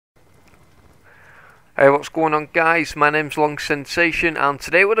Hey, what's going on, guys? My name's Long Sensation, and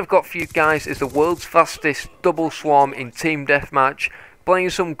today what I've got for you guys is the world's fastest double swarm in Team Deathmatch.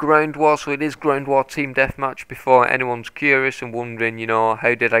 Playing some Ground War, so it is Ground War Team Deathmatch before anyone's curious and wondering, you know,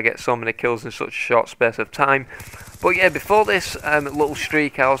 how did I get so many kills in such a short space of time. But yeah, before this little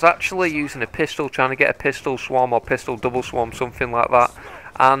streak, I was actually using a pistol, trying to get a pistol swarm or pistol double swarm, something like that.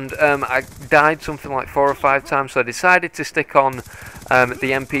 And I died something like 4 or 5 times, so I decided to stick on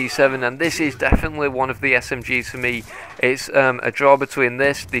the MP7, and this is definitely one of the SMGs for me. It's a draw between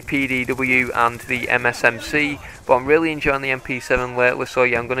this, the PDW and the MSMC, but I'm really enjoying the MP7 lately, so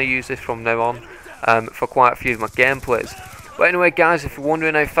yeah, I'm going to use this from now on for quite a few of my gameplays. But anyway, guys, if you're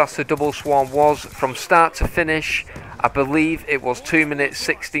wondering how fast the double swarm was, from start to finish, I believe it was 2 minutes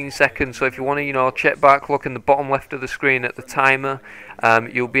 16 seconds. So if you want to, you know, check back, look in the bottom left of the screen at the timer,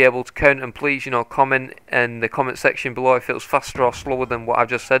 you'll be able to count, and please, you know, comment in the comment section below if it was faster or slower than what I've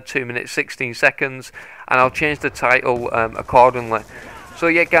just said, 2 minutes 16 seconds, and I'll change the title accordingly. So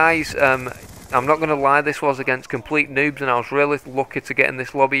yeah, guys, I'm not going to lie, this was against complete noobs, and I was really lucky to get in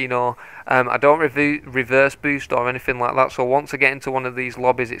this lobby, you know. I don't reverse boost or anything like that, so once I get into one of these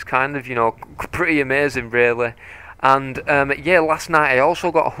lobbies, it's kind of, you know, pretty amazing, really. And yeah, last night I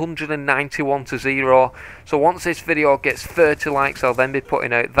also got 191 to 0, so once this video gets 30 likes, I'll then be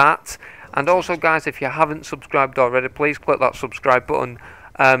putting out that. And also, guys, if you haven't subscribed already, please click that subscribe button.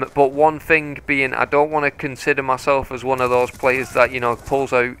 But one thing being, I don't want to consider myself as one of those players that, you know,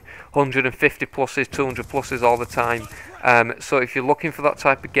 pulls out 150 pluses, 200 pluses all the time. So if you're looking for that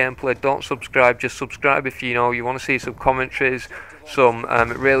type of gameplay, don't subscribe. Just subscribe if you know you want to see some commentaries, some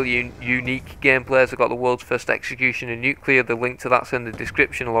really unique gameplays. I've got the world's first execution in nuclear. The link to that's in the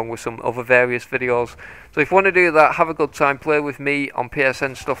description, along with some other various videos. So if you want to do that, have a good time, play with me on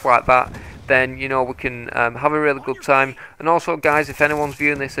PSN, stuff like that, then, you know, we can have a really good time. And also, guys, if anyone's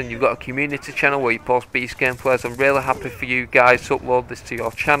viewing this and you've got a community channel where you post beast gameplays, I'm really happy for you guys to upload this to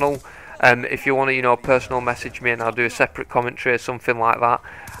your channel. If you want to, you know, personal message me, and I'll do a separate commentary or something like that,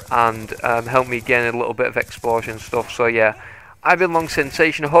 and help me gain a little bit of exposure and stuff. So yeah, I've been Long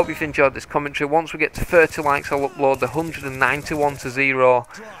Sensation. I hope you've enjoyed this commentary. Once we get to 30 likes, I'll upload the 191 to 0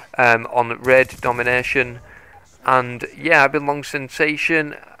 on Raid Domination. And yeah, I've been Long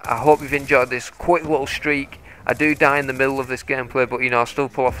Sensation. I hope you've enjoyed this quick little streak. I do die in the middle of this gameplay, but, you know, I'll still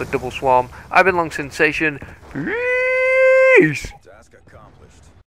pull off the double swarm. I've been Long Sensation. Peace!